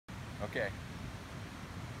Okay.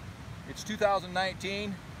 It's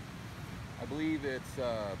 2019. I believe it's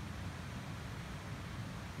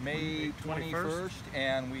May 21st,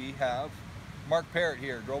 and we have Mark Parrott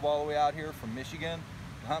here. Drove all the way out here from Michigan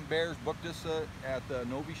to hunt bears. Booked us at the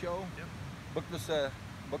Novi show. Yep.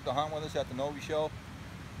 Booked a hunt with us at the Novi show.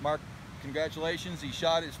 Mark, congratulations. He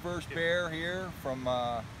shot his first bear here from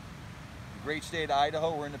the great state of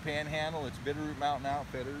Idaho. We're in the Panhandle. It's Bitterroot Mountain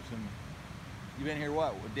Outfitters, and you've been here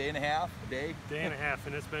what, a day and a half? A day? Day and a half,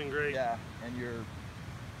 and it's been great. Yeah, and you're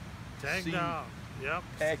tagged out. Yep.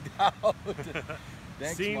 Tagged out.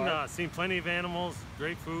 Thanks, seen plenty of animals,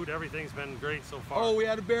 great food, everything's been great so far. Oh, we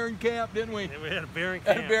had a bear in camp, didn't we? We had a bear in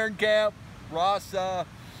camp. Had a bear in camp. Ross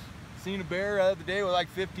seen a bear the other day with like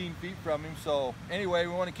 15 feet from him. So anyway,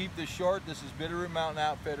 we want to keep this short. This is Bitterroot Mountain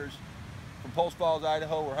Outfitters from Post Falls,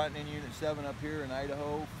 Idaho. We're hunting in Unit 7 up here in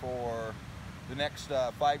Idaho for the next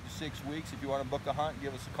 5 to 6 weeks. If you want to book a hunt,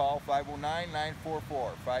 give us a call,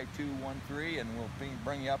 509-944-5213, and we'll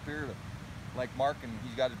bring you up here to, like Mark, and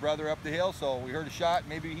he's got his brother up the hill, so we heard a shot,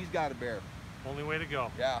 maybe he's got a bear. Only way to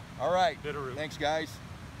go. Yeah, all right. Bitterroot. Thanks, guys.